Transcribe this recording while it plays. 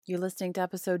You're listening to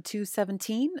episode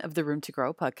 217 of the Room to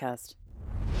Grow podcast.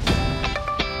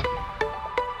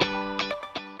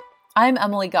 I'm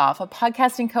Emily Goff, a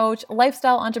podcasting coach,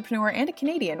 lifestyle entrepreneur, and a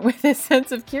Canadian with a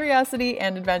sense of curiosity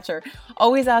and adventure,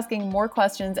 always asking more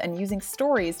questions and using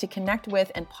stories to connect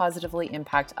with and positively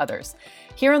impact others.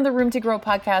 Here on the Room to Grow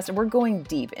podcast, we're going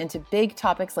deep into big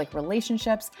topics like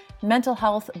relationships, mental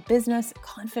health, business,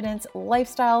 confidence,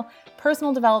 lifestyle,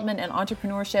 personal development, and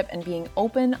entrepreneurship, and being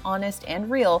open, honest,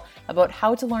 and real about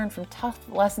how to learn from tough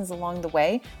lessons along the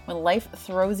way when life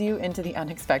throws you into the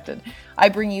unexpected. I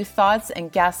bring you thoughts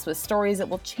and guests with stories that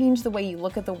will change the way you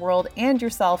look at the world and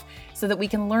yourself so that we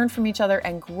can learn from each other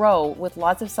and grow with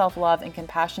lots of self-love and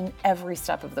compassion every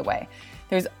step of the way.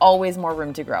 There's always more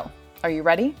room to grow. Are you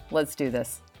ready? Let's do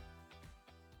this.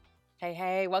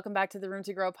 Hey, welcome back to the Room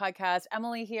to Grow podcast.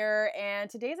 Emily here, and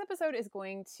today's episode is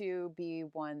going to be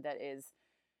one that is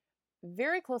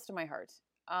very close to my heart.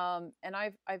 And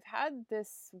I've had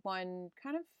this one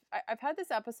I've had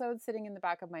this episode sitting in the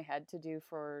back of my head to do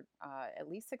for at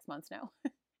least 6 months now,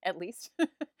 at least.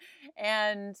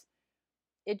 And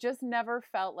it just never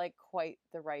felt like quite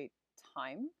the right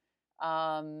time.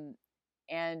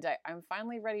 And I'm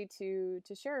finally ready to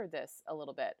share this a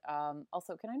little bit.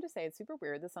 Also, can I just say it's super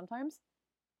weird that sometimes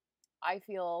I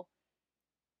feel,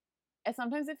 and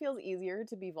sometimes it feels easier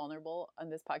to be vulnerable on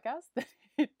this podcast than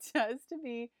it does to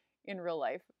be in real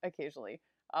life occasionally.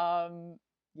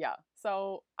 Yeah.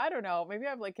 So I don't know. Maybe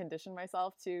I've like conditioned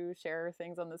myself to share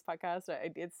things on this podcast.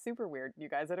 It's super weird, you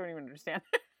guys. I don't even understand.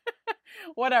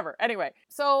 Whatever. Anyway,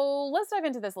 so let's dive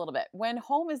into this a little bit. When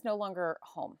home is no longer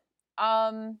home.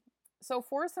 So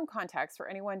for some context, for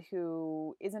anyone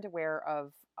who isn't aware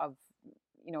of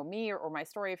me or my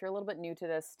story, if you're a little bit new to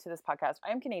this podcast,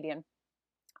 I am Canadian.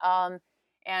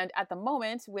 And at the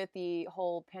moment, with the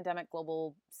whole pandemic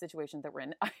global situation that we're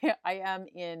in, I am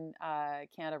in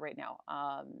Canada right now.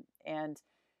 And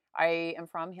I am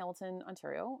from Hamilton,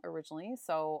 Ontario originally.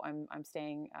 So I'm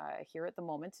staying here at the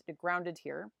moment, grounded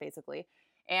here, basically.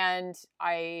 And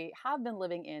I have been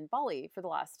living in Bali for the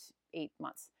last 8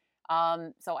 months.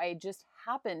 So I just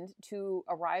happened to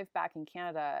arrive back in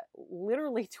Canada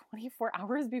literally 24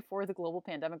 hours before the global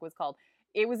pandemic was called.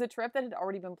 It was a trip that had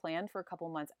already been planned for a couple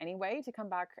of months anyway to come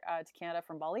back to Canada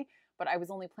from Bali, but I was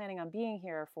only planning on being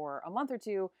here for a month or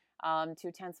two to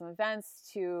attend some events.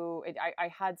 I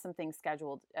had some things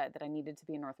scheduled that I needed to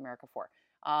be in North America for,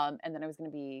 and then I was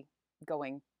going to be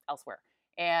going elsewhere.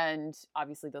 And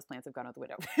obviously, those plans have gone out the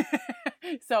window.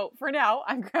 So for now,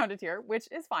 I'm grounded here, which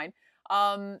is fine.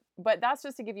 But that's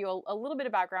just to give you a little bit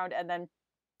of background, and then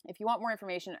if you want more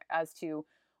information as to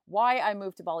why I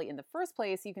moved to Bali in the first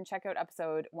place, you can check out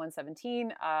episode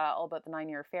 117, all about the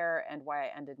 9-year affair and why I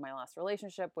ended my last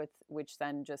relationship, which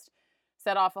then just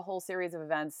set off a whole series of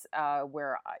events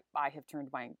where I have turned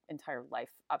my entire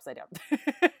life upside down.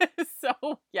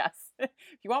 So yes, if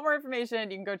you want more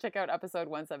information, you can go check out episode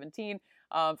 117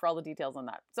 for all the details on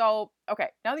that. So, okay,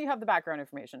 now that you have the background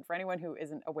information, for anyone who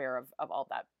isn't aware of all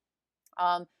that,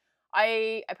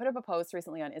 I put up a post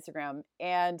recently on Instagram,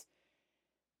 and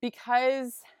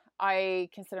because I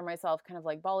consider myself kind of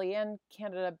like Bali and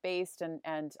Canada based,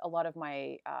 and a lot of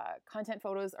my content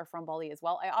photos are from Bali as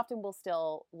well, I often will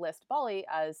still list Bali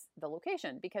as the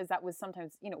location because that was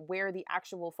sometimes, where the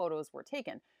actual photos were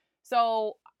taken.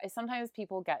 So sometimes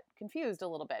people get confused a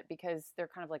little bit because they're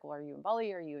kind of like, well, are you in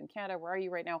Bali? Are you in Canada? Where are you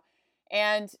right now?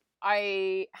 And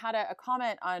I had a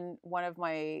comment on one of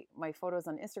my photos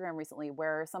on Instagram recently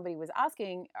where somebody was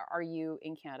asking, are you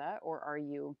in Canada or are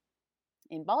you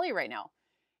in Bali right now?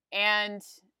 And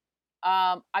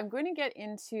I'm going to get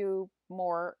into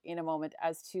more in a moment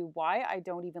as to why I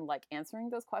don't even like answering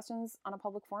those questions on a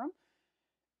public forum,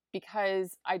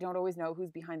 because I don't always know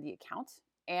who's behind the account.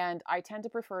 And I tend to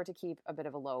prefer to keep a bit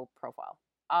of a low profile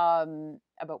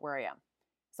about where I am.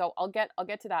 So I'll get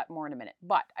to that more in a minute.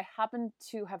 But I happen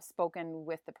to have spoken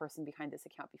with the person behind this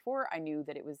account before. I knew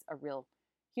that it was a real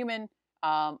human.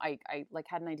 I like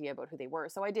had an idea about who they were,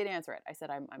 so I did answer it. I said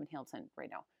I'm in Hamilton right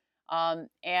now.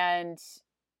 And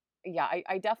yeah,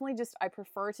 I definitely I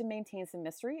prefer to maintain some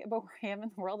mystery about where I am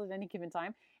in the world at any given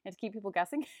time and to keep people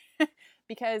guessing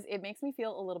because it makes me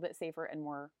feel a little bit safer and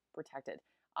more protected.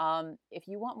 If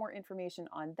you want more information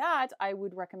on that, I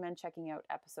would recommend checking out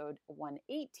episode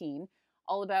 118,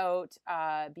 all about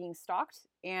being stalked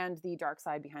and the dark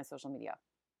side behind social media.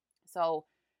 So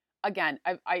again,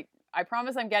 I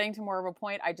promise I'm getting to more of a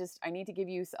point. I need to give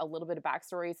you a little bit of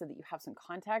backstory so that you have some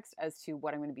context as to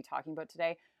what I'm going to be talking about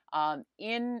today. Tied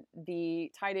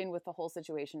in with the whole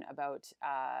situation about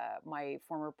my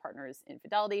former partner's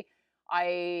infidelity,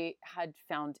 I had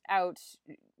found out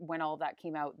when all of that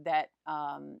came out that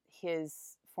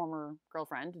his former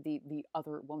girlfriend, the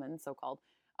other woman, so called,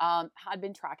 had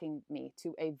been tracking me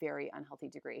to a very unhealthy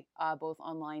degree, both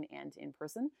online and in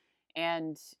person.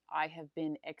 And I have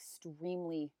been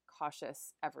extremely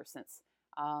cautious ever since.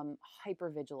 Hyper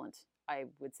vigilant, I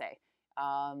would say.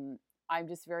 Um, I'm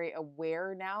just very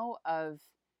aware now of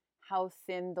how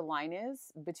thin the line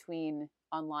is between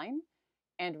online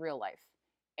and real life.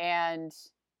 And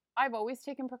I've always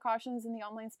taken precautions in the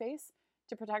online space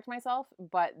to protect myself,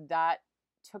 but that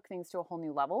took things to a whole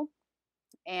new level.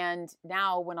 And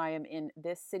now, when I am in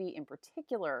this city in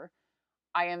particular,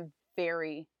 I am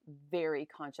very, very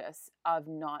conscious of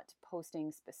not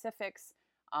posting specifics,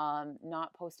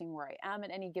 not posting where I am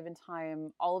at any given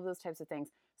time, all of those types of things.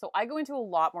 So I go into a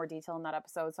lot more detail in that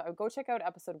episode. So I would go check out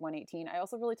episode 118. I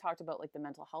also really talked about like the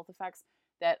mental health effects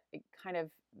that it kind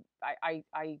of I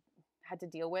had to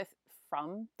deal with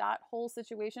from that whole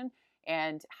situation,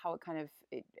 and how it kind of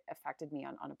it affected me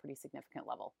on a pretty significant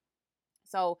level.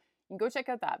 So you can go check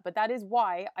out that. But that is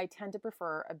why I tend to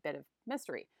prefer a bit of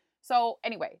mystery. So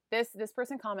anyway, this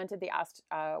person commented. They asked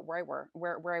where I were,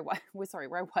 where I was, sorry,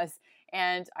 where I was,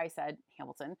 and I said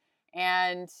Hamilton.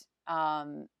 And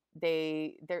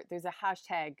there's a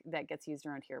hashtag that gets used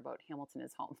around here about Hamilton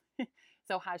is home.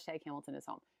 So hashtag Hamilton is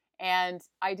home. And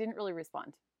I didn't really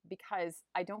respond because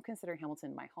I don't consider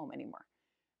Hamilton my home anymore.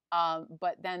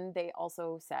 But then they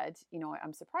also said,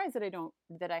 I'm surprised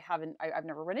that I've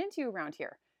never run into you around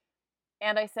here.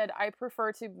 And I said, I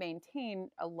prefer to maintain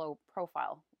a low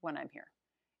profile when I'm here.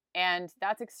 And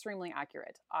that's extremely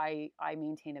accurate. I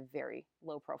maintain a very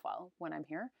low profile when I'm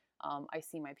here. I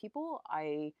see my people.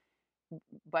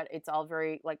 But it's all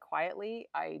very like quietly.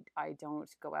 I don't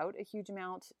go out a huge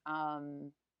amount.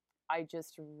 I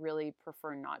just really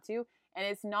prefer not to. And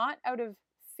it's not out of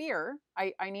fear.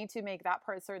 I need to make that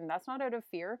part certain. That's not out of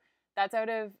fear. That's out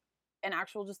of an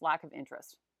actual just lack of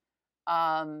interest.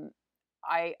 Um,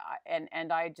 I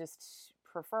just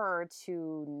prefer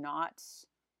to not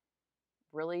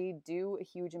really do a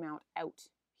huge amount out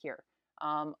here.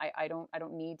 I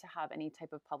don't need to have any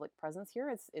type of public presence here.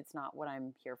 It's not what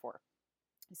I'm here for.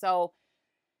 So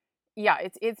yeah,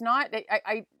 it's not.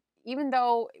 I even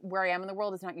though where I am in the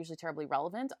world is not usually terribly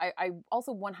relevant, I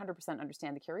also 100%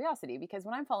 understand the curiosity, because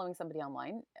when I'm following somebody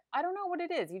online, I don't know what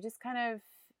it is. You just kind of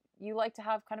you like to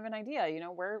have kind of an idea,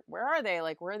 where are they,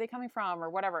 like where are they coming from or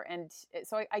whatever. And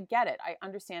so I get it. I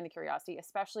understand the curiosity,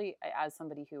 especially as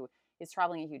somebody who is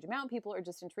traveling a huge amount. People are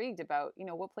just intrigued about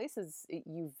what places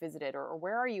you've visited, or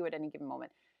where are you at any given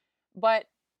moment. But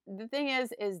the thing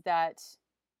is that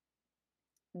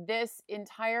this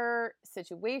entire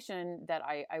situation that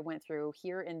I went through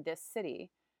here in this city,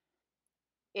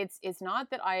 it's not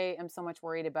that I am so much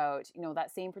worried about,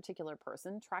 that same particular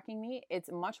person tracking me. It's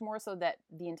much more so that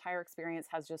the entire experience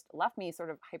has just left me sort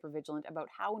of hyper vigilant about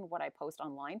how and what I post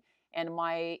online, and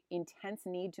my intense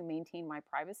need to maintain my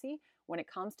privacy when it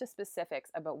comes to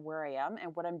specifics about where I am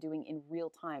and what I'm doing in real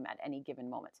time at any given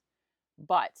moment.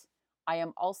 But I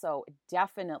am also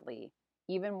definitely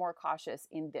even more cautious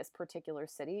in this particular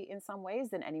city in some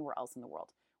ways than anywhere else in the world,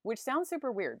 which sounds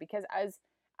super weird because as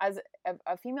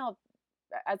a female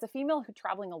who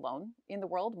traveling alone in the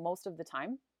world most of the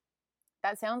time,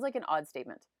 that sounds like an odd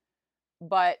statement.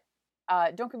 But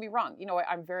don't get me wrong,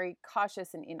 I'm very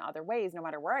cautious in other ways, no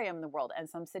matter where I am in the world, and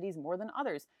some cities more than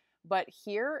others. But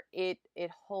here, it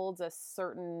holds a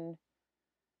certain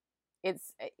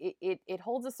it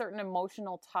holds a certain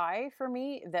emotional tie for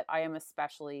me that I am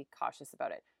especially cautious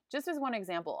about it. Just as one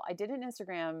example, I did an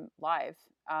Instagram live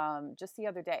just the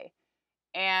other day,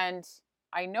 and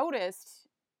I noticed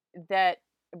that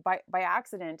by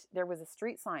accident there was a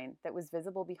street sign that was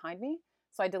visible behind me,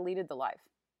 so I deleted the live.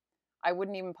 I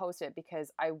wouldn't even post it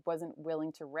because I wasn't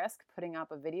willing to risk putting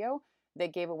up a video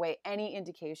that gave away any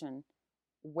indication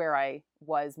where I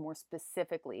was more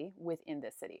specifically within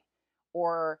this city,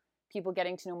 or people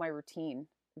getting to know my routine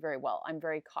very well. I'm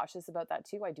very cautious about that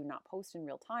too. I do not post in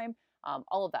real time,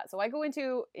 all of that. So I go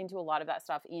into a lot of that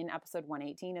stuff in episode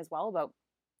 118 as well, about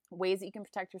ways that you can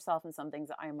protect yourself, and some things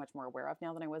that I am much more aware of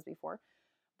now than I was before.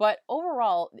 But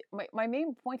overall, my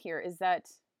main point here is that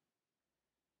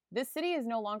this city is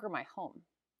no longer my home.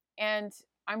 And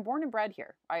I'm born and bred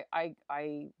here. I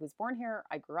was born here.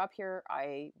 I grew up here.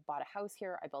 I bought a house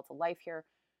here. I built a life here.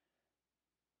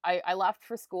 I left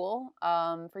for school,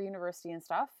 for university and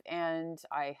stuff, and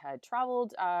I had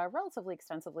traveled relatively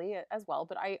extensively as well.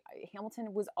 But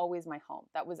Hamilton was always my home.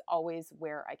 That was always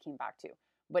where I came back to.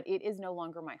 But it is no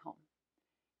longer my home.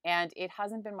 And it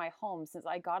hasn't been my home since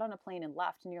I got on a plane and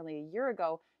left nearly a year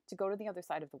ago to go to the other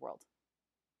side of the world.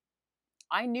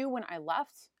 I knew when I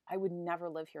left, I would never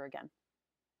live here again.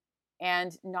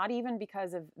 And not even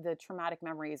because of the traumatic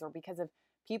memories or because of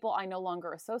people I no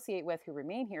longer associate with who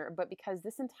remain here, but because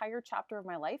this entire chapter of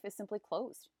my life is simply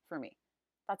closed for me.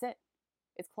 That's it.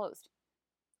 It's closed.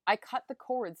 I cut the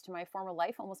cords to my former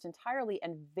life almost entirely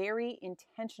and very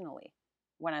intentionally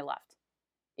when I left.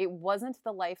 It wasn't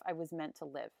the life I was meant to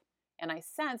live. And I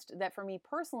sensed that for me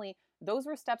personally, those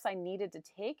were steps I needed to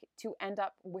take to end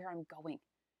up where I'm going.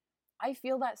 I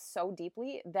feel that so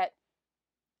deeply that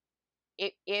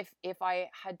if I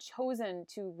had chosen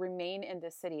to remain in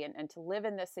this city and to live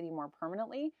in this city more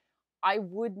permanently, I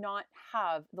would not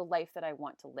have the life that I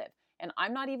want to live. And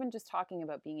I'm not even just talking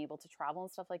about being able to travel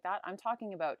and stuff like that. I'm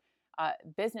talking about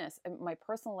business, my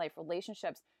personal life,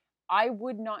 relationships. I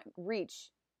would not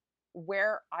reach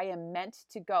where I am meant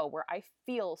to go, where I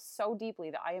feel so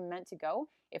deeply that I am meant to go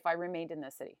if I remained in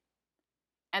this city.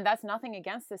 And that's nothing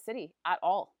against the city at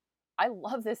all. I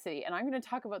love this city, and I'm going to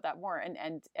talk about that more,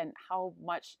 and how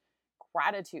much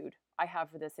gratitude I have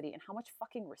for this city and how much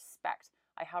fucking respect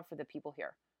I have for the people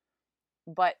here.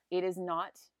 But it is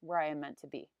not where I am meant to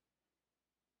be.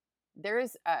 There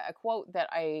is a quote that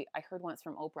I heard once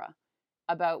from Oprah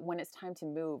about when it's time to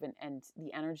move and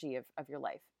the energy of your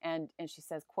life. And she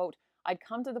says, quote, "I'd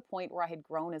come to the point where I had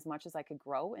grown as much as I could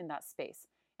grow in that space,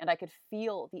 and I could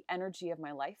feel the energy of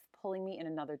my life pulling me in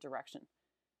another direction.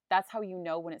 That's how you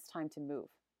know when it's time to move.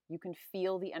 You can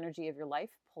feel the energy of your life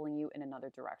pulling you in another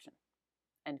direction."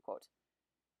 End quote.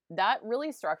 That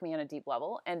really struck me on a deep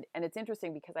level. And it's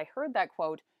interesting because I heard that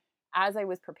quote as I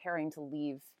was preparing to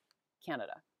leave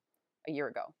Canada a year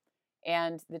ago.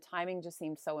 And the timing just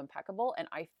seemed so impeccable. And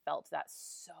I felt that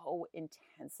so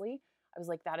intensely. I was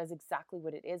like, that is exactly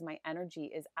what it is. My energy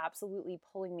is absolutely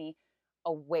pulling me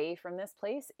away from this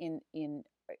place in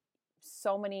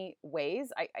so many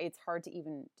ways. It's hard to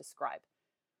even describe.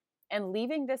 And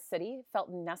leaving this city felt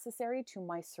necessary to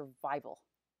my survival.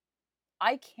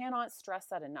 I cannot stress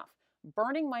that enough.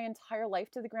 Burning my entire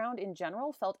life to the ground in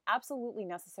general felt absolutely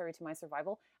necessary to my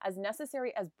survival, as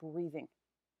necessary as breathing.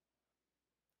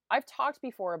 I've talked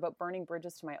before about burning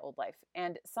bridges to my old life,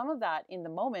 and some of that in the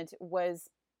moment was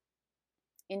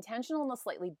intentional in a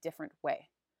slightly different way,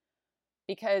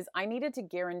 because I needed to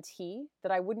guarantee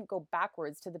that I wouldn't go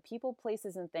backwards to the people,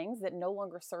 places, and things that no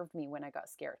longer served me when I got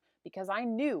scared, because I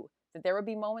knew that there would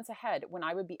be moments ahead when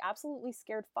I would be absolutely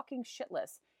scared fucking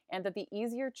shitless, and that the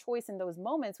easier choice in those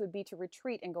moments would be to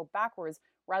retreat and go backwards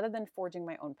rather than forging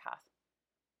my own path.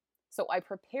 So I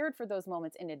prepared for those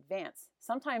moments in advance,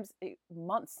 sometimes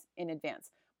months in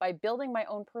advance, by building my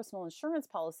own personal insurance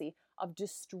policy of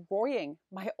destroying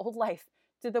my old life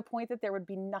to the point that there would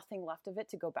be nothing left of it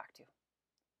to go back to.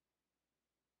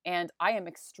 And I am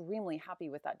extremely happy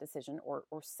with that decision, or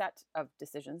set of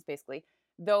decisions, basically,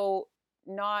 though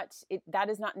that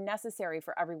is not necessary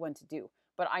for everyone to do.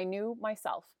 But I knew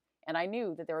myself, and I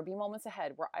knew that there would be moments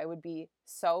ahead where I would be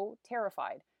so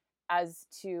terrified as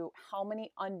to how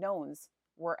many unknowns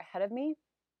were ahead of me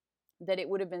that it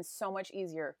would have been so much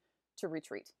easier to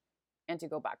retreat and to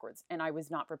go backwards. And I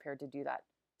was not prepared to do that.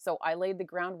 So I laid the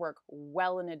groundwork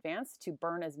well in advance to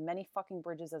burn as many fucking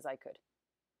bridges as I could.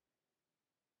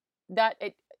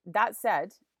 That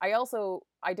said,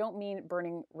 I don't mean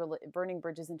burning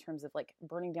bridges in terms of like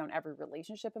burning down every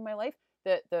relationship in my life.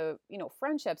 The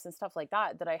friendships and stuff like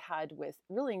that I had with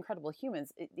really incredible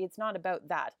humans. It's not about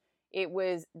that. It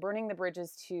was burning the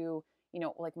bridges to,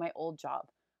 like my old job,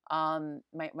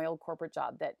 my old corporate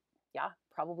job that, yeah,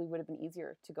 probably would have been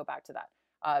easier to go back to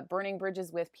that. Burning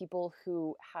bridges with people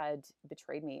who had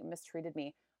betrayed me, mistreated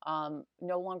me,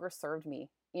 no longer served me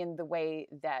in the way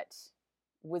that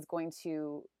was going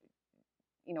to,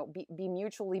 be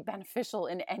mutually beneficial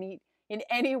in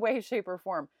any way, shape, or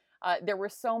form. There were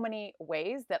so many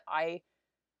ways that I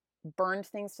burned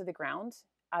things to the ground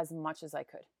as much as I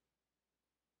could,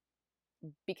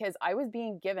 because I was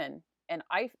being given, and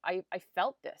I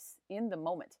felt this in the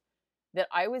moment, that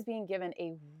I was being given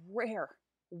a rare,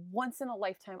 once in a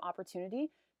lifetime opportunity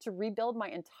to rebuild my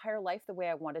entire life the way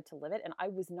I wanted to live it, and I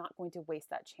was not going to waste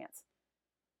that chance.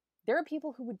 There are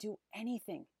people who would do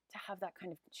anything to have that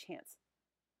kind of chance.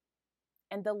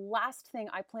 And the last thing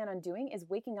I plan on doing is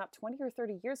waking up 20 or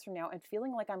 30 years from now and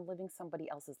feeling like I'm living somebody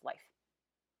else's life.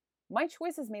 My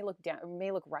choices may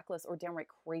look reckless or downright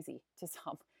crazy to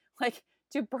some. Like,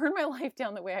 to burn my life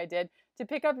down the way I did, to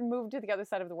pick up and move to the other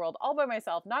side of the world all by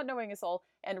myself, not knowing a soul,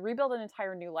 and rebuild an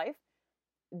entire new life.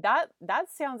 That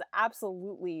sounds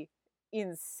absolutely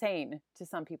insane to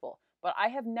some people. But I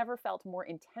have never felt more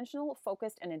intentional,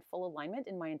 focused, and in full alignment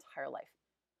in my entire life.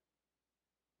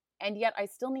 And yet I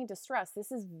still need to stress,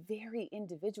 this is very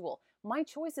individual. My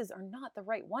choices are not the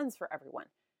right ones for everyone.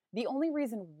 The only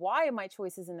reason why my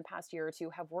choices in the past year or two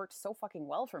have worked so fucking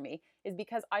well for me is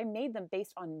because I made them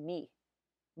based on me,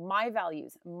 my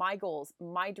values, my goals,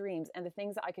 my dreams, and the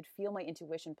things that I could feel my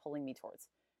intuition pulling me towards.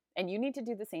 And you need to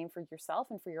do the same for yourself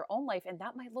and for your own life, and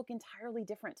that might look entirely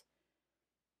different.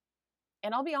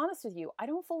 And I'll be honest with you, I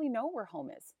don't fully know where home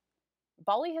is.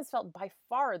 Bali has felt by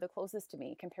far the closest to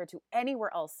me compared to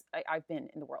anywhere else I've been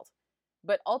in the world.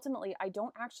 But ultimately, I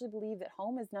don't actually believe that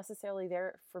home is necessarily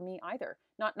there for me either.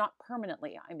 Not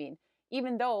permanently, I mean,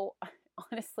 even though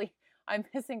honestly, I'm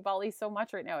missing Bali so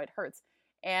much right now, it hurts.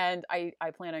 And I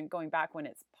plan on going back when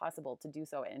it's possible to do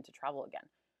so and to travel again.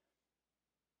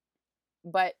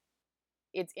 But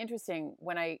it's interesting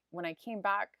when I came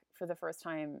back for the first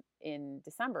time in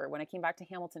December, when I came back to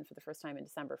Hamilton for the first time in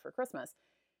December for Christmas,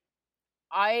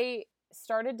 I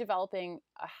started developing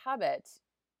a habit,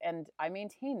 and I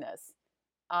maintain this,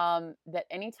 that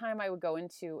anytime I would go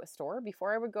into a store,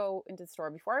 before I would go into the store,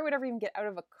 before I would ever even get out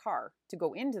of a car to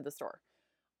go into the store,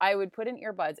 I would put in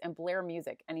earbuds and blare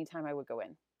music anytime I would go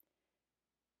in,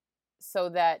 so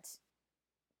that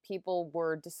people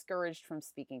were discouraged from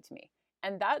speaking to me.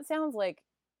 And that sounds like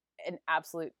an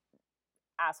absolute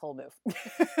asshole move.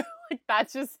 Like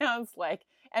that just sounds like,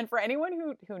 and for anyone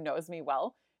who knows me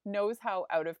well, knows how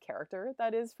out of character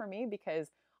that is for me, because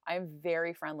I'm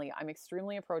very friendly. I'm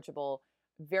extremely approachable,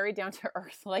 very down to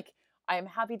earth. Like I'm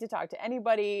happy to talk to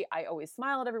anybody. I always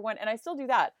smile at everyone, and I still do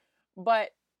that. But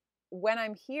when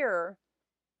I'm here,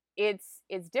 it's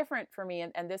different for me,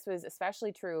 and this was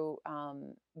especially true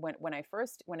when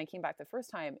I came back the first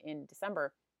time in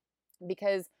December,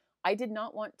 because I did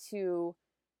not want to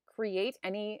create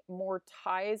any more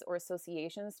ties or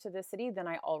associations to this city than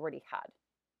I already had.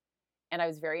 And I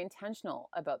was very intentional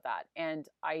about that. And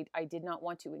I did not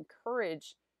want to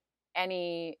encourage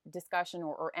any discussion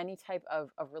or any type of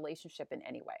relationship in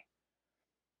any way.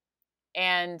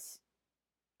 And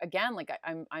again, like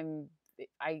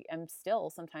I am still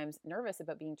sometimes nervous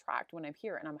about being tracked when I'm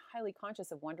here. And I'm highly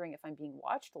conscious of wondering if I'm being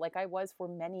watched, like I was for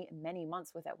many, many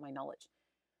months without my knowledge.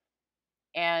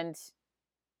 And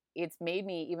it's made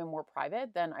me even more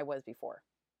private than I was before.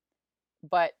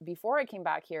 But before I came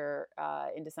back here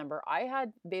in December, I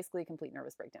had basically a complete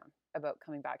nervous breakdown about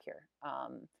coming back here.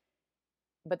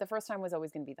 But the first time was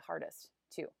always going to be the hardest,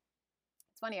 too.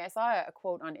 It's funny, I saw a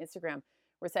quote on Instagram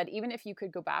where it said, even if you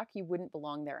could go back, you wouldn't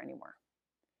belong there anymore.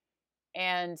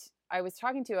 And I was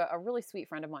talking to a really sweet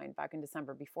friend of mine back in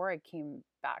December before I came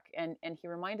back. And he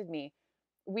reminded me,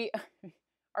 we,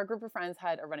 our group of friends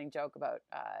had a running joke about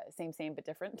same, but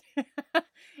different.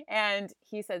 And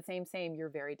he said, same, you're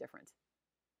very different.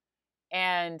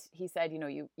 And he said,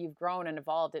 you've grown and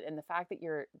evolved it, and the fact that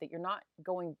you're not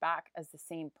going back as the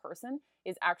same person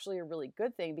is actually a really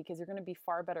good thing, because you're going to be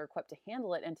far better equipped to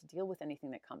handle it and to deal with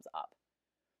anything that comes up.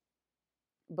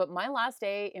 But my last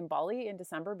day in Bali in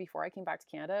December, before I came back to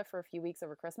Canada for a few weeks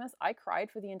over Christmas, I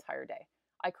cried for the entire day.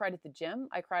 I cried at the gym.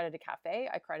 I cried at a cafe.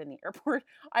 I cried in the airport.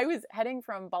 I was heading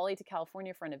from Bali to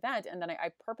California for an event, and then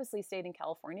I purposely stayed in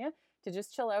California to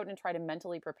just chill out and try to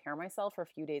mentally prepare myself for a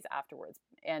few days afterwards.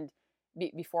 And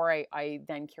before I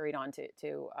then carried on to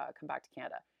come back to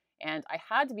Canada. And I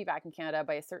had to be back in Canada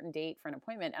by a certain date for an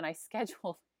appointment, and I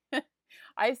scheduled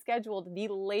the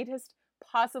latest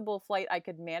possible flight I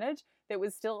could manage that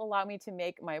would still allow me to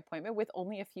make my appointment with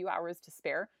only a few hours to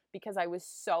spare, because I was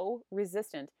so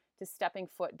resistant to stepping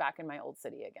foot back in my old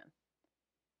city again.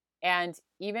 And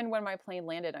even when my plane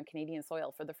landed on Canadian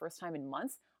soil for the first time in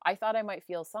months, I thought I might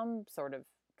feel some sort of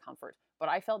comfort, but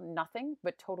I felt nothing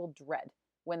but total dread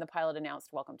when the pilot announced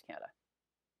welcome to Canada.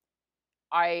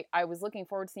 I was looking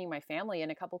forward to seeing my family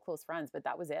and a couple close friends, but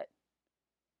that was it.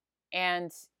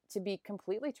 And to be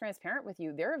completely transparent with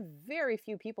you, there are very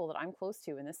few people that I'm close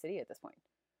to in this city at this point.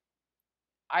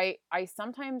 I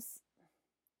sometimes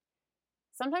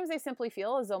I simply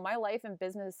feel as though my life and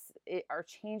business are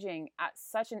changing at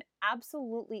such an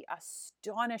absolutely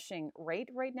astonishing rate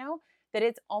right now that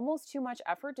it's almost too much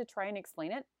effort to try and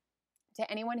explain it to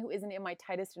anyone who isn't in my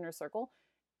tightest inner circle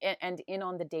and in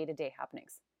on the day-to-day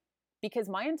happenings. Because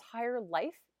my entire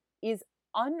life is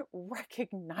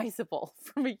unrecognizable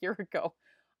from a year ago.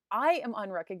 I am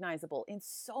unrecognizable in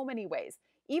so many ways.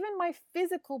 Even my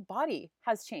physical body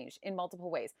has changed in multiple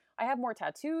ways. I have more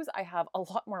tattoos. I have a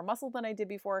lot more muscle than I did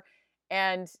before.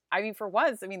 And I mean, for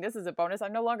once, this is a bonus.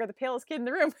 I'm no longer the palest kid in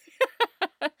the room.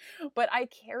 But I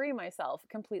carry myself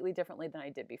completely differently than I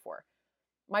did before.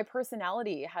 My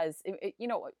personality has,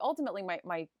 ultimately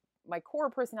my core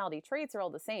personality traits are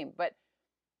all the same, but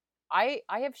I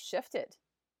have shifted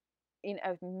in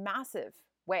a massive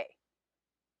way.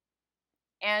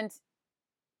 And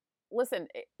listen,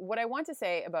 what I want to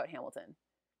say about Hamilton,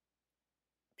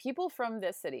 People from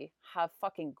this city have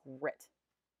fucking grit.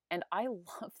 And I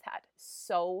love that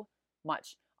so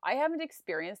much. I haven't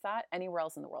experienced that anywhere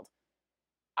else in the world.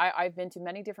 I've been to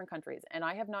many different countries and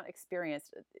I have not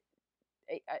experienced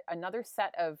another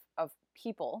set of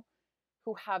people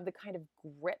who have the kind of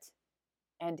grit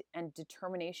and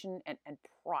determination and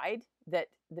pride that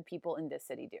the people in this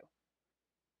city do.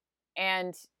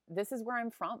 And this is where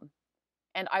I'm from.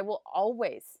 And I will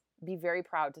always be very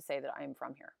proud to say that I am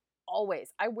from here.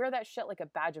 Always. I wear that shit like a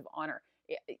badge of honor.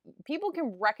 People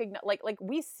can recognize, like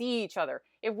we see each other.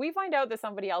 If we find out that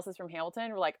somebody else is from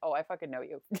Hamilton, we're like, oh, I fucking know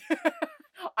you.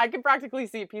 I can practically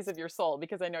see a piece of your soul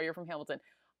because I know you're from Hamilton.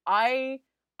 I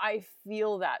I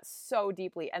feel that so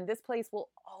deeply, and this place will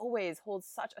always hold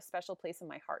such a special place in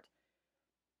my heart.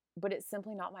 But it's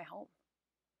simply not my home.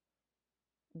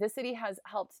 This city has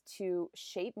helped to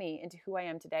shape me into who I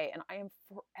am today, and I am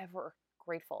forever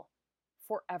grateful.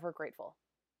 Forever grateful.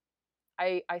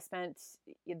 I spent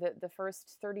the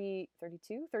first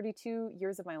 32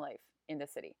 years of my life in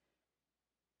this city.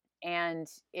 And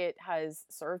it has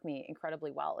served me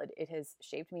incredibly well. It has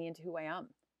shaped me into who I am.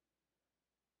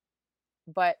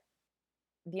 But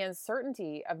the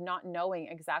uncertainty of not knowing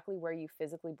exactly where you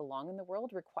physically belong in the world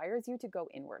requires you to go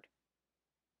inward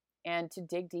and to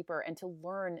dig deeper and to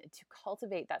learn to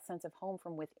cultivate that sense of home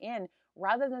from within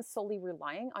rather than solely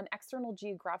relying on external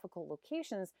geographical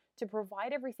locations to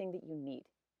provide everything that you need.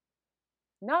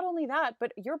 Not only that,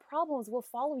 but your problems will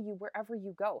follow you wherever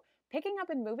you go. Picking up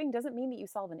and moving doesn't mean that you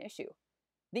solve an issue.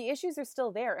 The issues are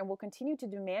still there and will continue to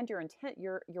demand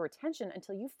your attention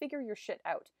until you figure your shit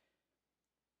out.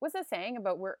 What's that saying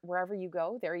about wherever you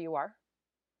go, there you are?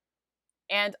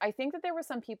 And I think that there were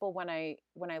some people when I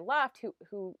left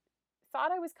who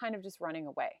thought I was kind of just running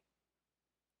away.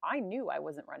 I knew I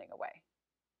wasn't running away.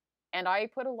 And I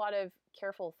put a lot of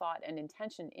careful thought and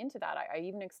intention into that. I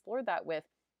even explored that with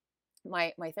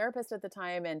my therapist at the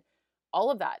time and all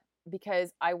of that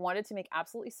because I wanted to make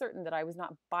absolutely certain that I was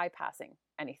not bypassing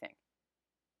anything.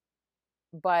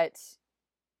 But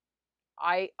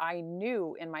I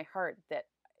knew in my heart that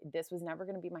this was never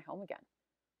going to be my home again.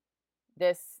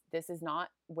 This is not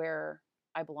where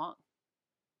I belong.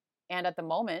 And at the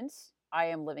moment, I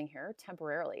am living here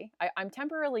temporarily. I'm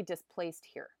temporarily displaced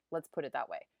here. Let's put it that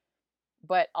way.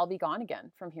 But I'll be gone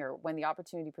again from here when the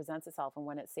opportunity presents itself and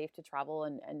when it's safe to travel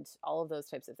and all of those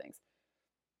types of things.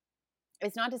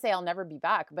 It's not to say I'll never be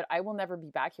back, but I will never be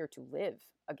back here to live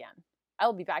again.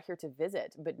 I'll be back here to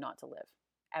visit, but not to live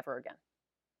ever again.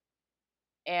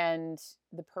 And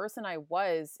the person I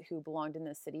was who belonged in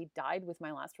this city died with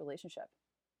my last relationship.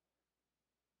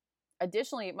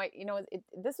 Additionally,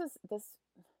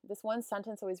 this one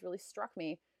sentence always really struck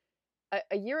me.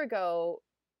 A year ago,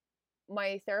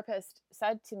 my therapist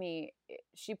said to me,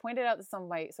 she pointed out some of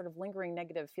my sort of lingering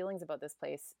negative feelings about this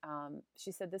place.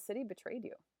 She said, "This city betrayed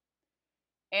you."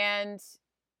 And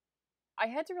I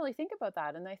had to really think about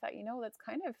that. And I thought, that's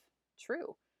kind of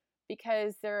true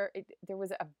because there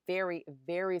was a very,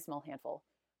 very small handful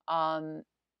of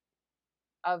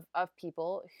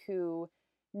people who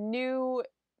knew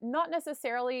not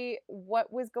necessarily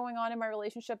what was going on in my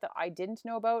relationship that I didn't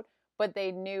know about, but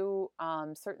they knew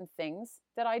certain things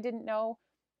that I didn't know.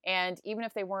 And even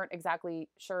if they weren't exactly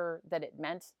sure that it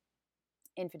meant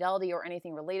infidelity or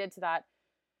anything related to that,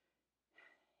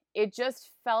 it just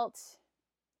felt,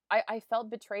 I felt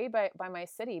betrayed by my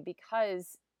city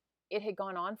because it had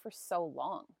gone on for so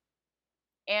long.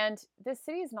 And this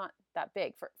city is not that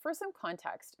big. For some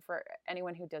context, for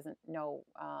anyone who doesn't know,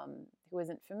 who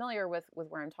isn't familiar with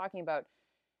where I'm talking about,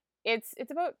 it's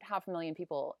about 500,000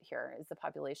 people here is the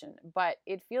population, but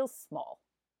it feels small,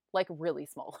 like really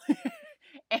small.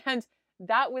 And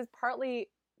that was partly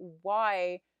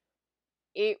why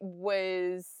that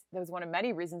was one of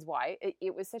many reasons why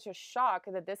it was such a shock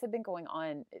that this had been going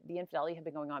on, the infidelity had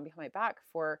been going on behind my back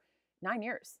for 9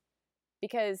 years.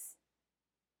 Because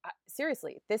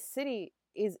seriously, this city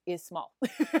is small.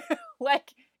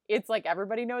 Like, it's like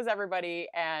everybody knows everybody,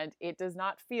 and it does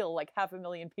not feel like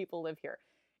 500,000 people live here.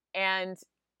 And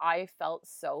I felt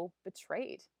so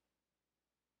betrayed.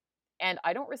 And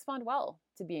I don't respond well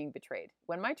to being betrayed.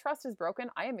 When my trust is broken,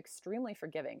 I am extremely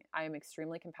forgiving. I am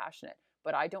extremely compassionate,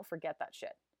 but I don't forget that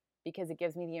shit because it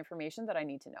gives me the information that I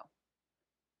need to know.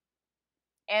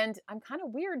 And I'm kind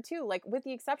of weird too, like with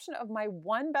the exception of my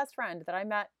one best friend that I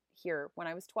met here when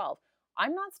I was 12,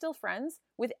 I'm not still friends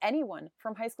with anyone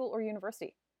from high school or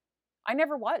university. I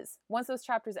never was once those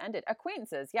chapters ended.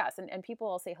 Acquaintances, yes, and people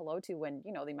I'll say hello to when,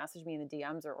 they message me in the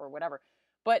DMs or whatever.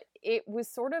 But it was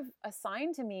sort of a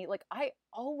sign to me, like I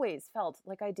always felt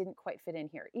like I didn't quite fit in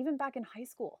here, even back in high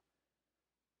school.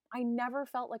 I never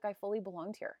felt like I fully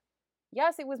belonged here.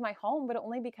 Yes, it was my home, but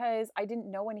only because I didn't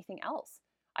know anything else.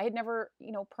 I had never,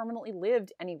 permanently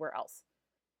lived anywhere else.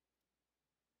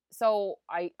 So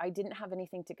I didn't have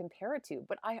anything to compare it to,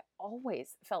 but I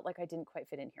always felt like I didn't quite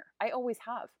fit in here. I always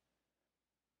have.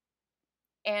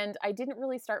 And I didn't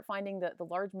really start finding the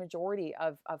large majority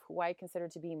of who I consider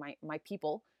to be my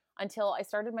people until I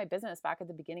started my business back at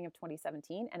the beginning of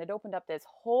 2017. And it opened up this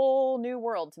whole new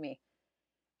world to me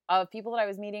of people that I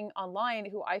was meeting online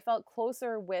who I felt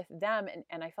closer with them,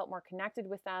 and I felt more connected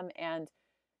with them, and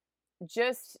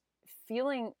just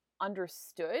feeling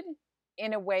understood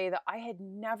in a way that I had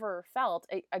never felt,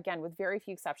 again, with very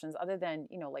few exceptions, other than,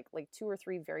 like two or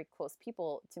three very close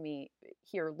people to me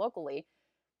here locally.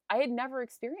 I had never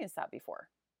experienced that before.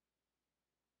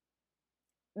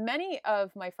 Many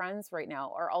of my friends right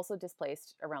now are also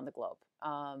displaced around the globe.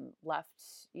 Left,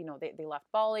 they left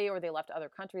Bali, or they left other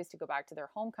countries to go back to their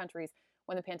home countries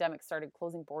when the pandemic started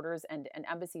closing borders, and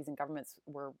embassies and governments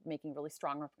were making really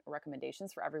strong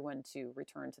recommendations for everyone to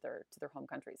return to their home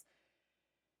countries.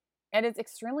 And it's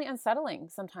extremely unsettling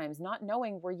sometimes not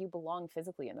knowing where you belong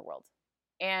physically in the world.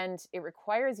 And it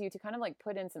requires you to kind of like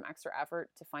put in some extra effort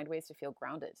to find ways to feel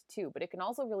grounded too. But it can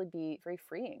also really be very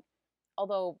freeing,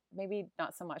 although maybe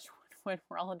not so much when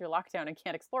we're all under lockdown and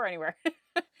can't explore anywhere.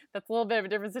 That's a little bit of a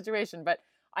different situation. But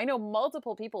I know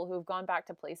multiple people who have gone back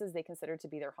to places they consider to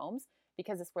be their homes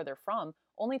because it's where they're from,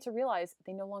 only to realize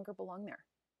they no longer belong there.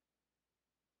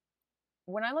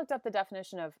 When I looked up the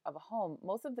definition of a home,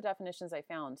 most of the definitions I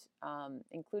found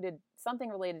included something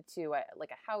related to like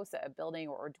a house, a building,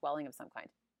 or dwelling of some kind.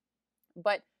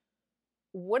 But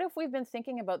what if we've been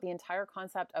thinking about the entire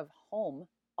concept of home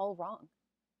all wrong?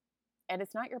 And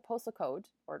it's not your postal code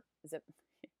or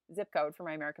zip code for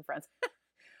my American friends,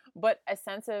 but a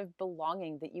sense of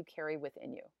belonging that you carry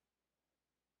within you.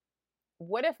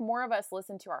 What if more of us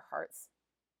listened to our hearts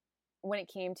when it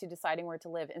came to deciding where to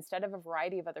live, instead of a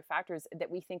variety of other factors that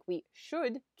we think we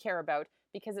should care about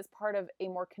because it's part of a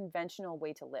more conventional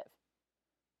way to live?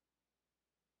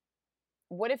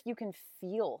 What if you can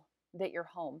feel that you're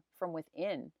home from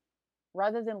within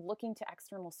rather than looking to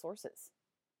external sources?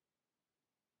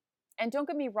 And don't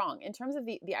get me wrong, in terms of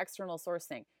the external source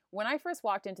thing, when I first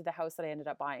walked into the house that I ended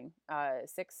up buying,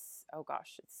 it's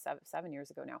 7 years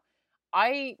ago now,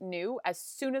 I knew as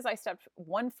soon as I stepped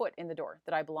one foot in the door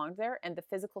that I belonged there, and the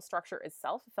physical structure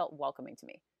itself felt welcoming to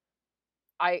me.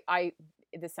 I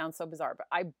this sounds so bizarre, but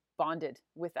I bonded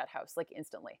with that house like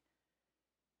instantly.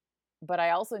 But I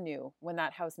also knew when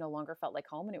that house no longer felt like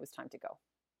home and it was time to go.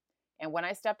 And when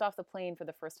I stepped off the plane for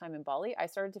the first time in Bali, I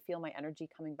started to feel my energy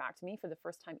coming back to me for the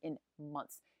first time in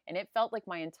months. And it felt like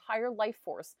my entire life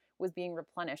force was being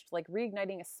replenished, like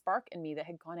reigniting a spark in me that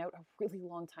had gone out a really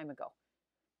long time ago.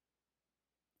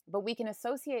 But we can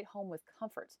associate home with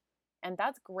comfort, and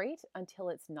that's great until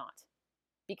it's not.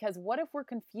 Because what if we're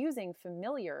confusing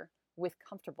familiar with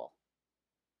comfortable?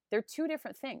 They're two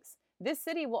different things. This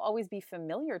city will always be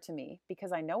familiar to me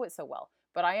because I know it so well,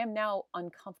 but I am now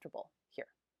uncomfortable here,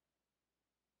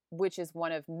 which is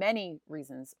one of many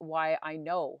reasons why I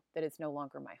know that it's no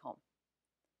longer my home.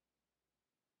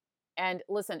 And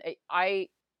listen, I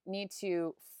need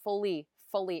to fully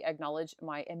acknowledge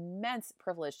my immense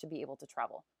privilege to be able to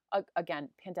travel. Again,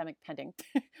 pandemic pending,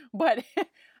 but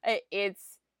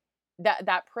it's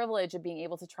that privilege of being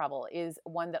able to travel is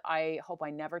one that I hope I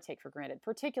never take for granted,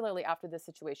 particularly after this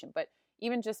situation, but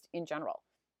even just in general.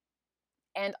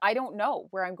 And I don't know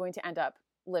where I'm going to end up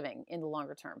living in the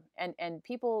longer term. And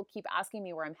people keep asking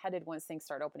me where I'm headed once things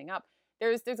start opening up.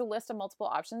 There's a list of multiple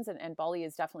options, and Bali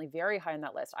is definitely very high on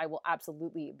that list. I will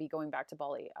absolutely be going back to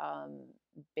Bali,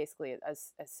 basically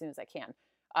as soon as I can.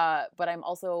 But I'm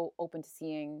also open to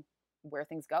seeing where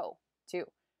things go too.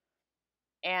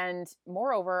 And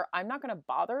moreover, I'm not going to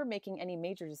bother making any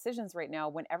major decisions right now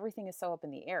when everything is so up in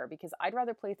the air, because I'd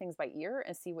rather play things by ear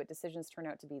and see what decisions turn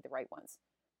out to be the right ones.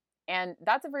 And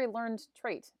that's a very learned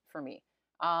trait for me,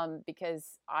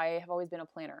 because I have always been a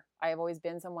planner. I have always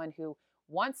been someone who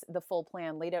wants the full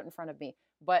plan laid out in front of me.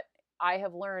 But I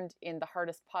have learned in the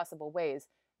hardest possible ways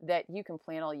that you can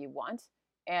plan all you want,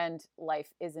 and life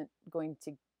isn't going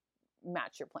to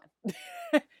match your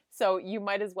plan. So you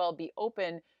might as well be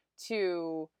open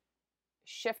to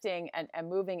shifting and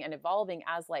moving and evolving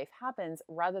as life happens,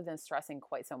 rather than stressing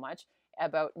quite so much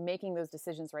about making those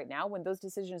decisions right now when those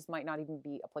decisions might not even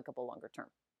be applicable longer term.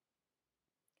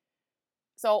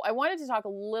 So I wanted to talk a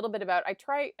little bit about, I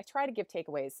try to give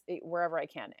takeaways wherever I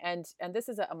can, and this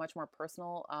is a much more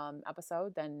personal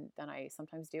episode than I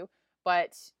sometimes do,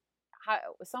 but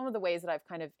some of the ways that I've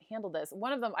kind of handled this.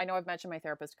 One of them, I know I've mentioned my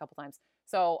therapist a couple times,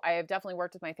 so I have definitely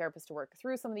worked with my therapist to work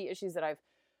through some of the issues that I've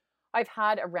I've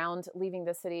had around leaving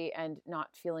the city and not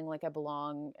feeling like I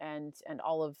belong, and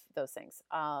all of those things.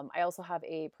 I also have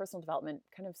a personal development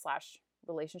kind of slash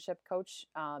relationship coach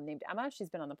named Emma. She's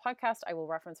been on the podcast. I will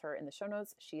reference her in the show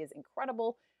notes. She is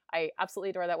incredible. I absolutely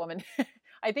adore that woman.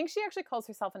 I think she actually calls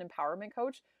herself an empowerment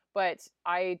coach, but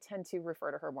I tend to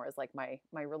refer to her more as like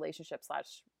my relationship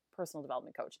slash personal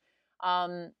development coach.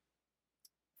 Um,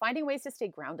 Finding ways to stay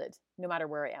grounded no matter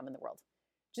where I am in the world.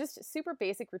 Just super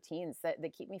basic routines that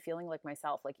keep me feeling like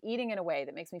myself, like eating in a way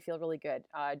that makes me feel really good,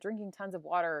 drinking tons of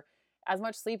water, as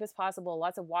much sleep as possible,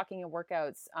 lots of walking and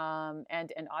workouts,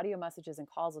 and audio messages and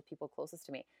calls with people closest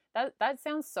to me. That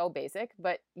sounds so basic,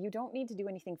 but you don't need to do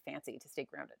anything fancy to stay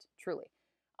grounded, truly.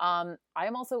 I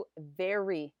am also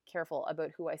very careful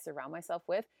about who I surround myself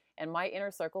with, and my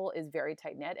inner circle is very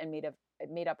tight knit and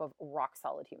made up of rock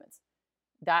solid humans.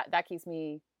 That keeps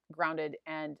me grounded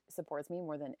and supports me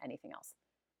more than anything else.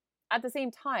 At the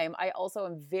same time, I also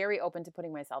am very open to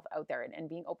putting myself out there and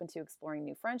being open to exploring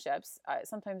new friendships,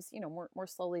 sometimes, more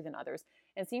slowly than others,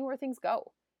 and seeing where things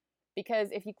go.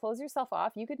 Because if you close yourself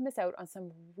off, you could miss out on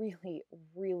some really,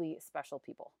 really special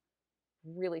people.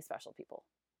 Really special people.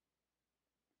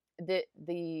 The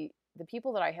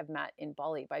people that I have met in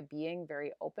Bali, by being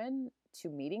very open to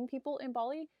meeting people in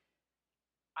Bali,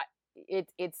 I,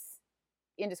 it's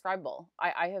indescribable.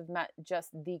 I have met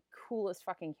just the coolest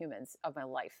fucking humans of my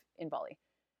life in Bali.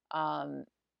 Um,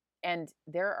 and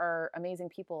there are amazing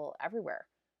people everywhere,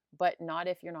 but not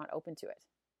if you're not open to it.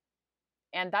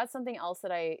 And that's something else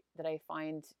that I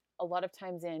find a lot of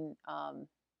times in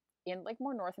like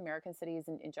more North American cities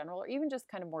in general, or even just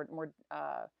kind of more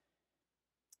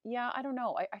yeah, I don't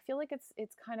know. I feel like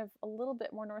it's kind of a little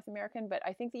bit more North American, but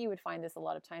I think that you would find this a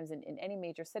lot of times in any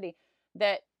major city,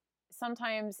 that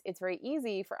sometimes it's very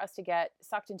easy for us to get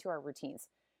sucked into our routines.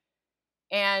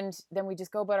 And then we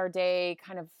just go about our day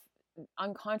kind of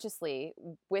unconsciously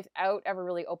without ever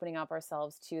really opening up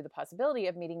ourselves to the possibility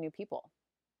of meeting new people.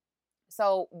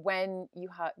 So when you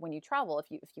travel, if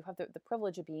you have the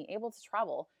privilege of being able to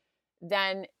travel,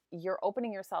 then you're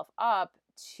opening yourself up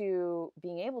to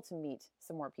being able to meet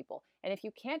some more people. And if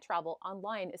you can't travel,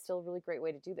 online is still a really great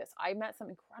way to do this. I met some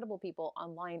incredible people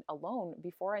online alone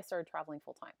before I started traveling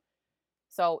full time.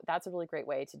 So that's a really great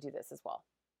way to do this as well.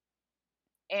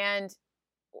 And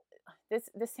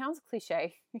this sounds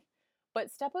cliche, but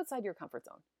step outside your comfort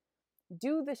zone.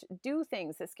 Do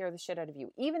things that scare the shit out of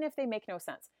you, even if they make no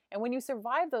sense. And when you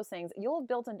survive those things, you'll have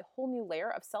built a whole new layer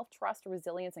of self-trust,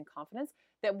 resilience, and confidence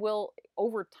that will,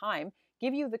 over time,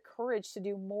 give you the courage to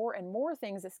do more and more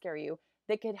things that scare you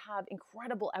that could have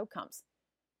incredible outcomes.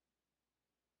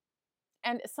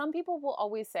 And some people will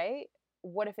always say,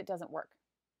 what if it doesn't work?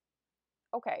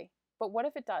 Okay, but what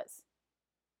if it does?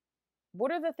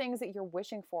 What are the things that you're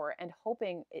wishing for and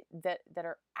hoping that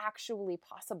are actually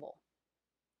possible?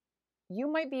 You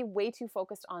might be way too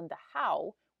focused on the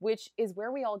how, which is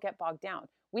where we all get bogged down.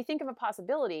 We think of a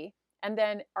possibility and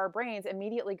then our brains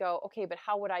immediately go, okay, but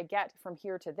how would I get from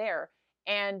here to there?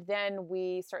 And then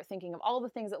we start thinking of all the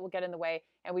things that will get in the way,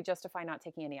 and we justify not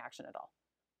taking any action at all.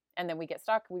 And then we get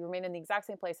stuck, we remain in the exact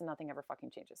same place, and nothing ever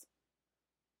fucking changes.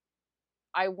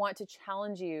 I want to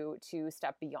challenge you to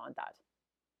step beyond that.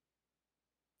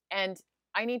 And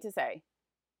I need to say,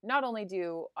 not only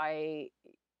do I,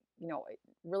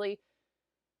 really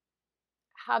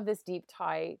have this deep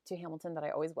tie to Hamilton that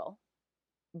I always will,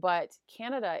 but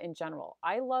Canada in general,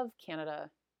 I love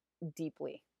Canada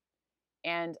deeply.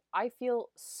 And I feel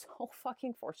so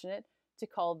fucking fortunate to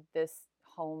call this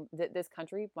this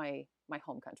country my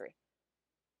home country.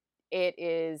 It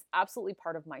is absolutely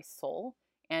part of my soul,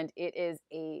 and it is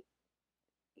a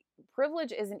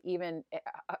privilege isn't even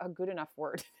a good enough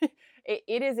word. It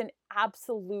is an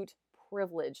absolute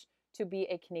privilege to be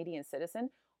a Canadian citizen,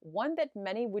 one that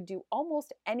many would do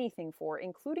almost anything for,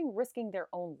 including risking their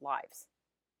own lives.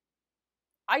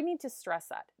 I need to stress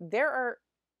that.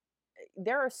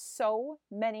 There are so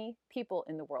many people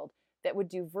in the world that would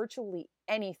do virtually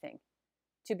anything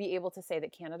to be able to say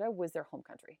that Canada was their home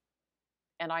country.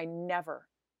 And I never,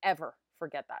 ever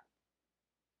forget that.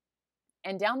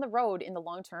 And down the road in the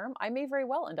long term, I may very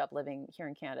well end up living here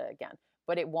in Canada again,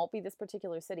 but it won't be this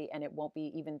particular city, and it won't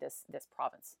be even this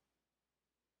province.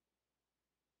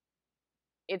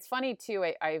 It's funny too.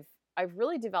 I've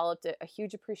really developed a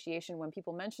huge appreciation when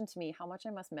people mention to me how much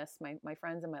I must miss my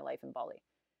friends and my life in Bali,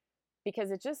 because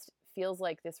it just feels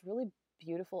like this really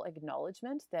beautiful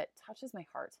acknowledgement that touches my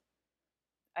heart.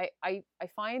 I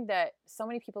find that so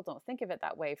many people don't think of it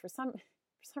that way. For some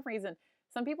reason,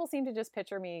 some people seem to just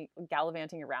picture me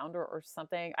gallivanting around or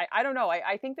something. I don't know.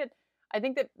 I think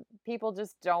that people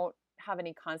just don't have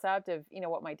any concept of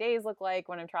what my days look like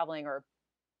when I'm traveling, or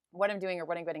what I'm doing or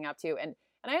what I'm getting up to. And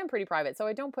I am pretty private, so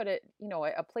I don't put it,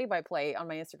 a play by play on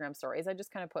my Instagram stories. I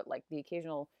just kind of put like the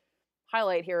occasional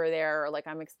highlight here or there, or like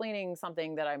I'm explaining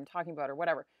something that I'm talking about or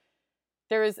whatever.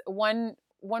 There is one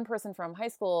person from high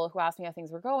school who asked me how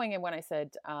things were going, and when I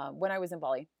said when I was in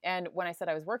Bali, and when I said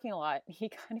I was working a lot, he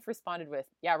kind of responded with,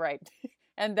 "Yeah, right,"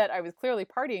 and that I was clearly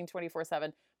partying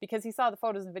 24/7 because he saw the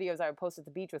photos and videos I would post at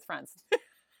the beach with friends.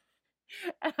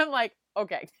 And I'm like,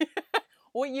 okay.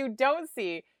 What you don't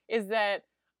see is that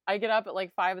I get up at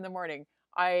like 5 in the morning.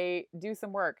 I do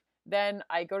some work. Then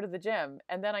I go to the gym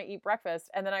and then I eat breakfast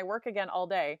and then I work again all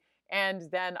day. And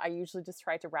then I usually just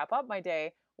try to wrap up my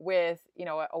day with,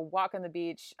 a walk on the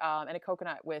beach and a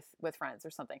coconut with friends or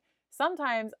something.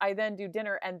 Sometimes I then do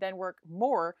dinner and then work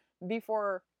more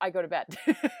before I go to bed.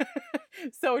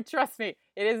 So trust me,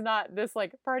 it is not this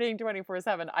like partying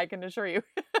 24/7, I can assure you.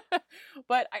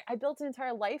 But I built an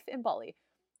entire life in Bali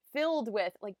filled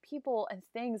with like people and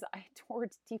things I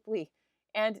adored deeply.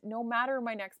 And no matter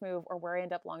my next move or where I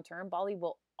end up long term, Bali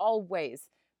will always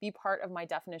be part of my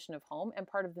definition of home and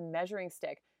part of the measuring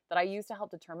stick that I use to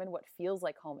help determine what feels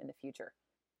like home in the future.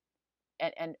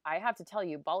 And I have to tell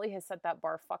you, Bali has set that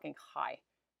bar fucking high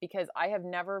because I have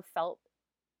never felt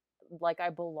like I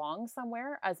belong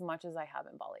somewhere as much as I have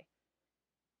in Bali,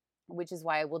 which is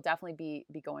why I will definitely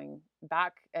be going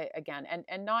back again,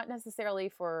 and not necessarily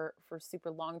for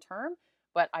super long term,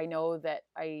 but I know that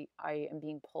I am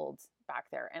being pulled back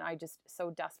there, and I just so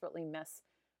desperately miss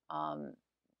um,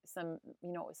 some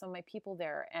of my people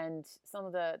there and some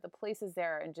of the places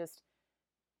there and just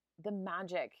the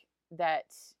magic that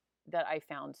that I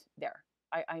found there.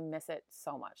 I miss it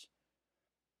so much.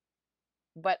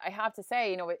 But I have to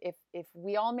say, if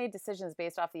we all made decisions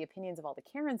based off the opinions of all the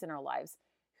Karens in our lives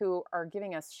who are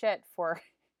giving us shit for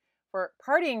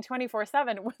partying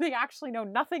 24/7 when they actually know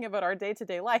nothing about our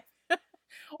day-to-day life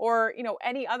or,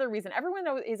 any other reason, everyone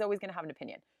is always going to have an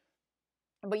opinion.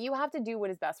 But you have to do what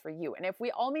is best for you. And if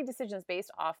we all made decisions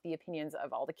based off the opinions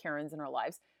of all the Karens in our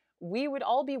lives, we would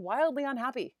all be wildly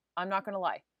unhappy. I'm not going to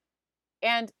lie.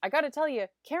 And I got to tell you,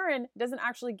 Karen doesn't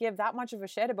actually give that much of a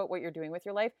shit about what you're doing with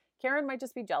your life. Karen might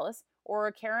just be jealous,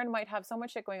 or Karen might have so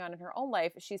much shit going on in her own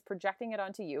life, she's projecting it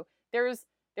onto you. There's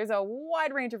a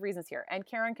wide range of reasons here. And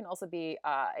Karen can also be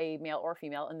a male or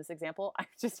female in this example. I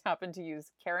just happen to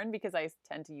use Karen because I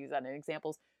tend to use that in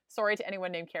examples. Sorry to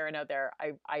anyone named Karen out there.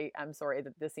 I am sorry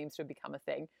that this seems to have become a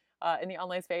thing in the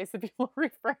online space that people are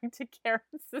referring to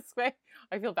Karens this way.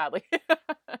 I feel badly.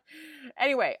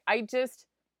 Anyway,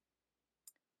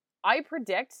 I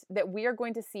predict that we are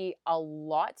going to see a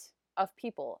lot of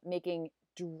people making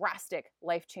drastic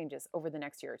life changes over the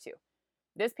next year or two.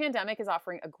 This pandemic is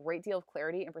offering a great deal of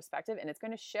clarity and perspective, and it's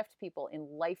going to shift people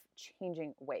in life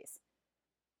changing ways.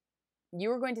 You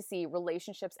are going to see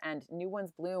relationships end, new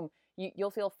ones bloom.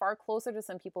 You'll feel far closer to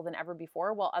some people than ever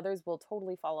before, while others will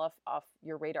totally fall off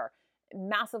your radar.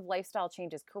 Massive lifestyle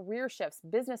changes, career shifts,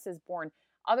 businesses born,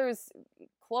 others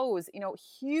close,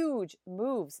 huge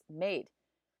moves made.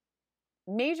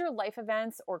 Major life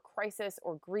events or crisis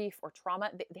or grief or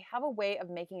trauma, they have a way of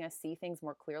making us see things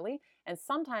more clearly. And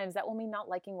sometimes that will mean not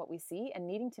liking what we see and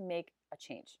needing to make a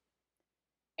change.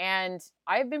 And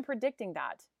I've been predicting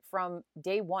that from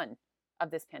day one of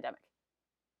this pandemic.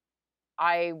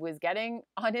 I was getting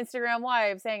on Instagram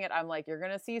Live saying it. I'm like, you're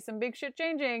going to see some big shit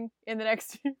changing in the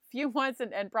next few months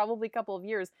and probably a couple of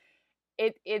years.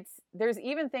 There's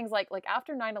even things like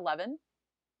after 9/11,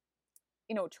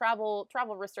 travel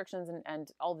restrictions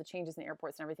and all the changes in the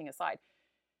airports and everything aside,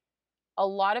 a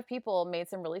lot of people made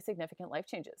some really significant life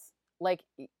changes. Like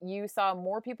you saw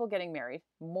more people getting married,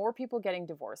 more people getting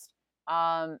divorced.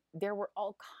 There were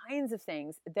all kinds of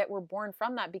things that were born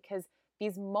from that because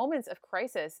these moments of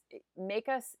crisis make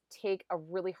us take a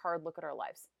really hard look at our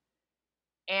lives.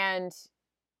 And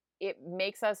it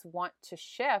makes us want to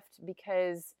shift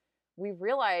because we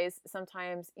realize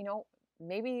sometimes,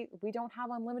 maybe we don't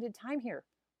have unlimited time here,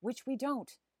 which we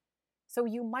don't. So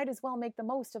you might as well make the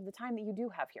most of the time that you do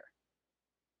have here.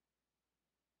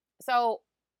 So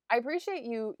I appreciate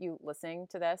you listening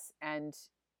to this, and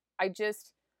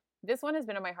this one has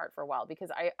been in my heart for a while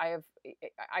because I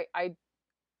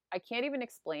can't even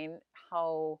explain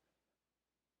how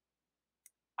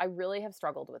I really have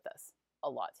struggled with this a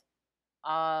lot.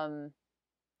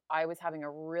 I was having a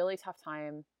really tough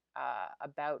time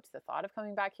about the thought of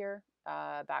coming back here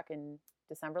back in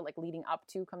December, like leading up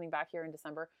to coming back here in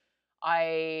December.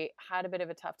 I had a bit of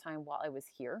a tough time while I was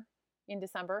here in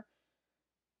December.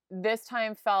 This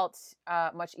time felt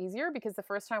much easier because the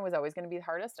first time was always going to be the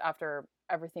hardest after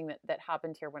everything that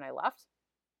happened here when I left.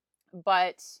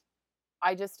 But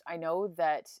I know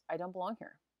that I don't belong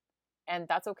here. And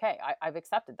that's okay. I've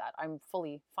accepted that. I'm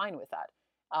fully fine with that.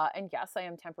 And yes, I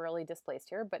am temporarily displaced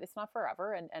here, but it's not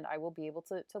forever. And I will be able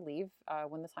to leave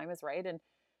when the time is right. And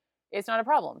it's not a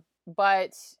problem.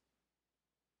 But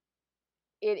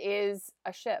it is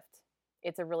a shift.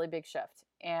 It's a really big shift.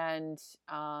 And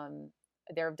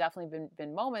there have definitely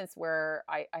been moments where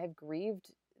I have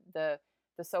grieved the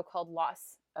so-called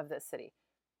loss of this city.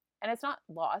 And it's not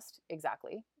lost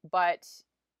exactly, but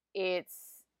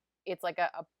it's it's like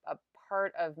a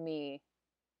part of me,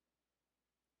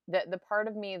 the part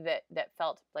of me that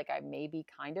felt like I maybe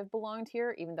kind of belonged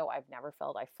here, even though I've never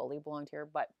felt I fully belonged here.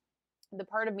 But the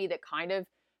part of me that kind of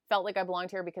felt like I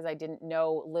belonged here because I didn't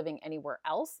know living anywhere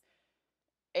else,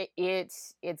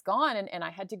 it's gone, and I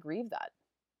had to grieve that,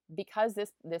 because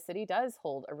this city does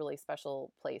hold a really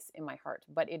special place in my heart,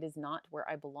 but it is not where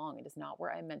I belong. It is not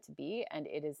where I'm meant to be, and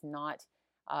it is not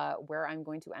where I'm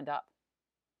going to end up.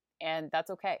 And that's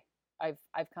okay.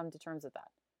 I've come to terms with that.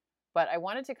 But I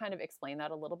wanted to kind of explain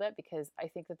that a little bit, because I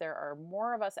think that there are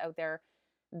more of us out there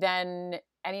than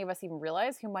any of us even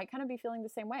realize who might kind of be feeling the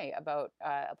same way about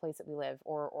a place that we live,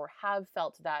 or have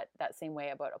felt that same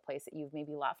way about a place that you've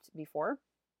maybe left before.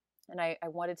 And I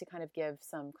wanted to kind of give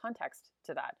some context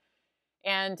to that.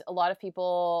 And a lot of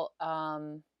people,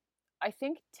 I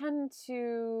think, tend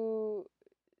to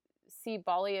see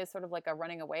Bali as sort of like a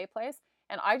running away place.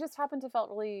 And I just happen to felt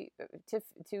really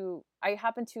I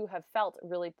happen to have felt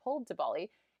really pulled to Bali.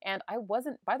 And I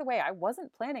wasn't, by the way, I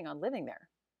wasn't planning on living there.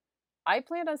 I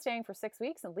planned on staying for 6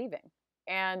 weeks and leaving.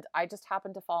 And I just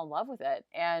happened to fall in love with it.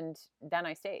 And then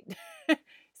I stayed.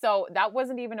 So that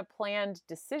wasn't even a planned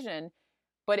decision,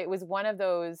 but it was one of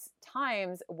those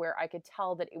times where I could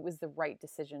tell that it was the right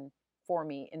decision for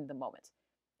me in the moment.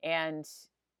 And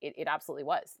it absolutely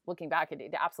was. Looking back,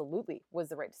 it absolutely was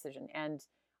the right decision. And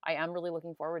I am really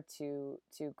looking forward to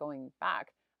going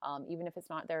back. Even if it's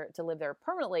not there to live there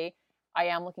permanently, I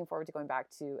am looking forward to going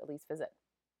back to at least visit.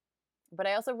 But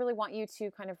I also really want you to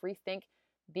kind of rethink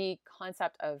the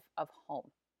concept of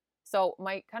home. So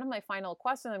my final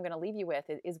question I'm going to leave you with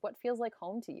is what feels like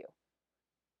home to you?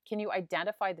 Can you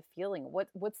identify the feeling?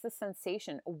 What's the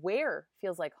sensation? Where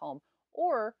feels like home?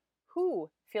 Or who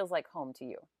feels like home to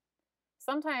you?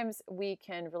 Sometimes we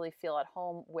can really feel at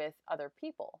home with other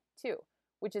people too,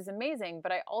 which is amazing.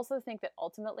 But I also think that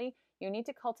ultimately you need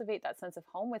to cultivate that sense of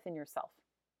home within yourself,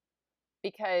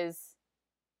 because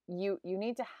you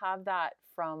need to have that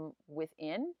from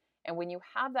within. And when you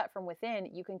have that from within,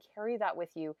 you can carry that with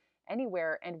you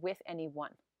anywhere and with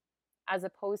anyone, as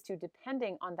opposed to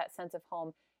depending on that sense of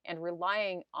home and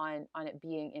relying on it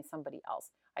being in somebody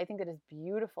else. I think it is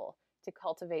beautiful to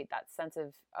cultivate that sense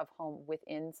of home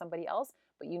within somebody else,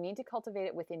 but you need to cultivate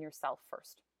it within yourself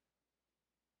first.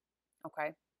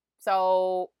 Okay.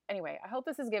 So anyway, I hope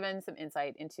this has given some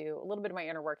insight into a little bit of my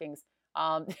inner workings.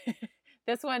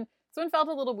 This one felt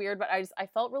a little weird, but I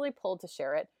felt really pulled to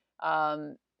share it.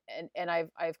 And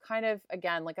I've kind of,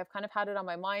 again, like I've kind of had it on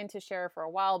my mind to share for a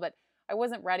while, but I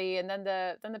wasn't ready. And then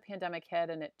the pandemic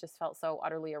hit, and it just felt so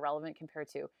utterly irrelevant compared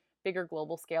to bigger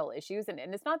global scale issues. And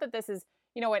it's not that this is,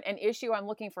 an issue I'm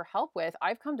looking for help with.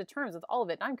 I've come to terms with all of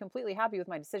it, and I'm completely happy with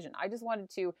my decision. I just wanted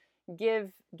to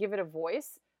give it a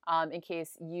voice, in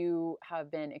case you have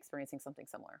been experiencing something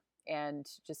similar, and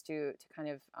just to kind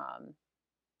of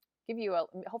give you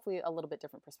hopefully a little bit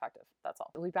different perspective. That's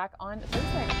all. We'll be back on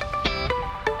Thursday.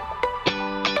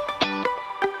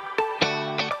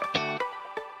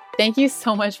 Thank you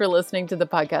so much for listening to the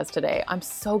podcast today. I'm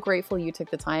so grateful you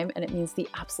took the time, and it means the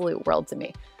absolute world to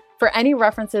me. For any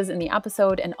references in the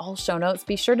episode and all show notes,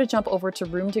 be sure to jump over to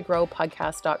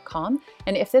roomtogrowpodcast.com.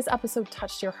 And if this episode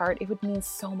touched your heart, it would mean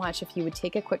so much if you would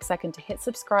take a quick second to hit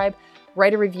subscribe,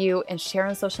 write a review, and share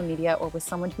on social media or with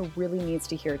someone who really needs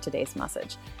to hear today's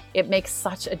message. It makes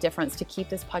such a difference to keep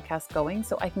this podcast going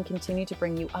so I can continue to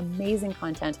bring you amazing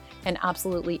content and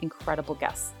absolutely incredible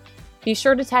guests. Be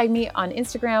sure to tag me on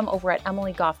Instagram over at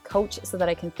Emily Goff Coach so that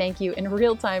I can thank you in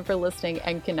real time for listening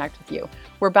and connect with you.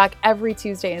 We're back every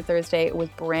Tuesday and Thursday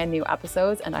with brand new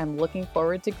episodes, and I'm looking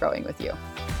forward to growing with you.